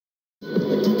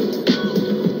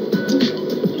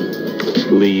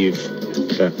Leave.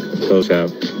 Close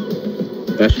out.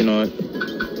 That shit on.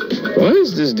 Why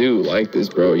does this dude like this,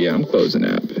 bro? Yeah, I'm closing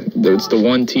app. It's the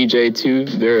one TJ too.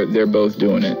 They're both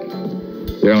doing it.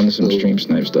 They're on some stream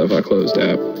snipe stuff. I closed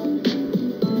app.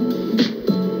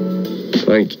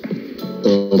 Like,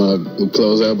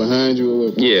 close out behind you or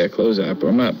what? Yeah, close app.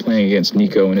 I'm not playing against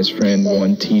Neko and his friend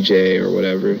one TJ or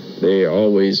whatever. They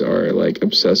always are like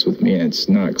obsessed with me, and it's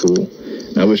not cool.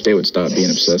 And I wish they would stop being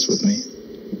obsessed with me.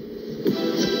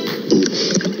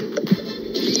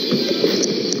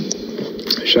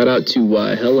 Shout out to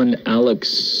Helen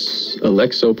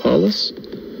Alexopoulos.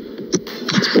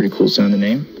 That's a pretty cool sounding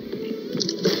name.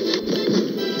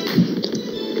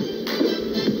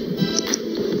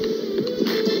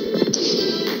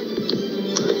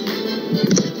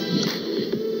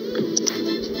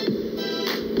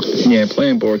 Yeah,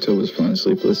 playing Boruto was fun,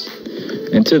 Sleepless.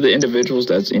 And to the individuals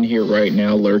that's in here right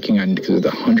now lurking, because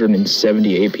there's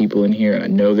 178 people in here, and I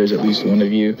know there's at least one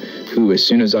of you who, as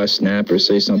soon as I snap or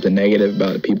say something negative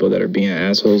about the people that are being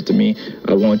assholes to me,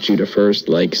 I want you to first,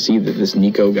 like, see that this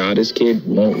Neko Goddess kid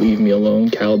won't leave me alone.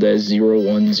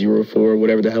 Caldez0104,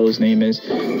 whatever the hell his name is.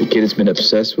 The kid has been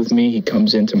obsessed with me. He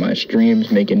comes into my streams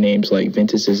making names like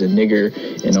Ventus is a nigger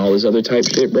and all this other type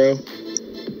shit, bro.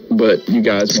 But you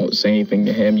guys won't say anything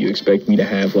to him. You expect me to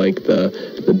have like the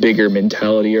bigger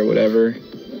mentality or whatever.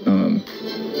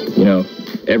 You know,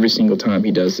 every single time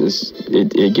he does this,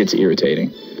 it gets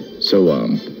irritating. So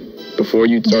before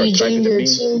you start typing to me,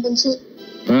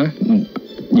 huh?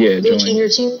 Yeah, join your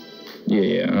team.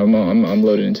 Yeah, I'm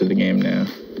loaded into the game now.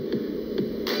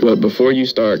 But before you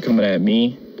start coming at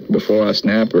me, before I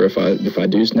snap, or if I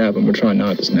do snap, I'm gonna try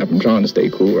not to snap. I'm trying to stay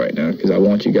cool right now because I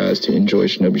want you guys to enjoy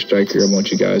Shinobi Striker. I want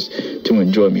you guys to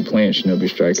enjoy me playing Shinobi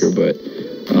Striker. But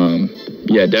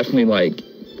yeah, definitely like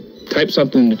type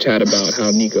something in the chat about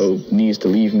how Neko needs to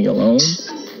leave me alone.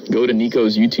 Go to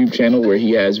Neko's YouTube channel where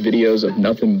he has videos of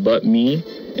nothing but me,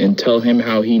 and tell him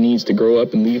how he needs to grow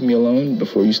up and leave me alone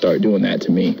before you start doing that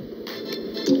to me.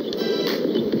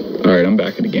 All right, I'm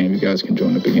back in the game. You guys can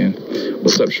join up again.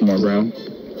 What's up, Shamar Brown?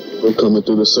 We're coming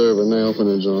through the server now. I'm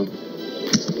finna join.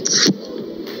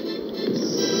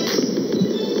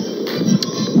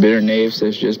 Bitter Knave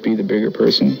says just be the bigger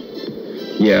person.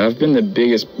 Yeah, I've been the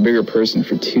bigger person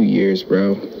for 2 years,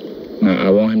 bro.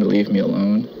 I want him to leave me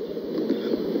alone.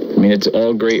 I mean, it's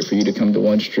all great for you to come to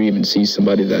one stream and see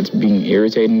somebody that's being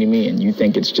irritating to me, and you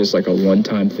think it's just like a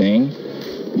one-time thing,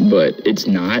 but it's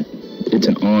not. It's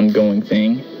an ongoing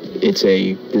thing. It's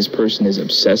a this person is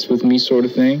obsessed with me sort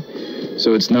of thing.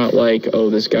 So it's not like, oh,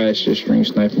 this guy's just stream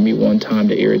sniping me one time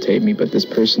to irritate me, but this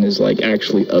person is like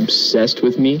actually obsessed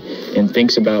with me and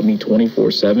thinks about me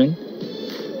 24/7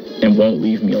 and won't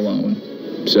leave me alone.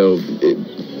 So,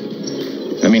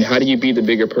 I mean, how do you be the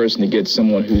bigger person to get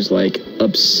someone who's like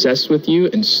obsessed with you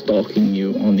and stalking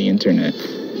you on the internet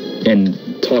and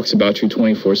talks about you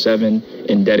 24/7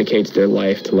 and dedicates their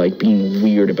life to like being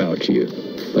weird about you?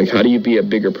 Like, how do you be a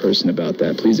bigger person about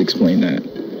that? Please explain that.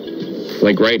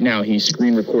 Like right now, he's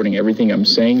screen recording everything I'm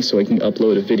saying so I can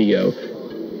upload a video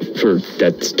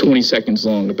that's 20 seconds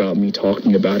long about me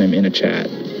talking about him in a chat,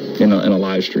 in a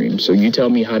live stream. So you tell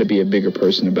me how to be a bigger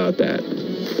person about that.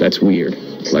 That's weird.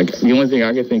 Like, the only thing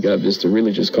I can think of is to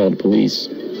really just call the police.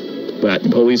 But the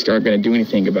police aren't going to do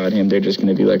anything about him. They're just going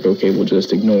to be like, okay, we'll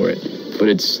just ignore it. But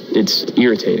it's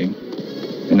irritating.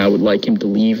 And I would like him to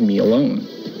leave me alone.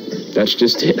 That's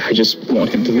just it. I just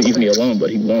want him to leave me alone, but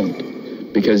he won't.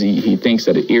 Because he thinks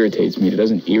that it irritates me. It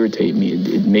doesn't irritate me.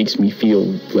 It makes me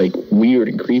feel like weird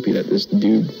and creepy that this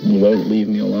dude won't leave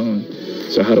me alone.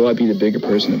 So how do I be the bigger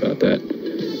person about that?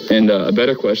 And a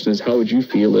better question is, how would you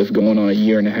feel if going on 1.5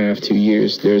 years, 2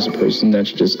 years, there's a person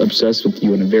that's just obsessed with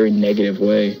you in a very negative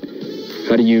way?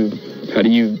 How do you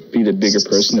be the bigger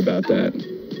person about that?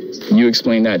 You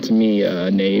explain that to me,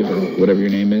 Knave, or whatever your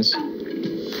name is.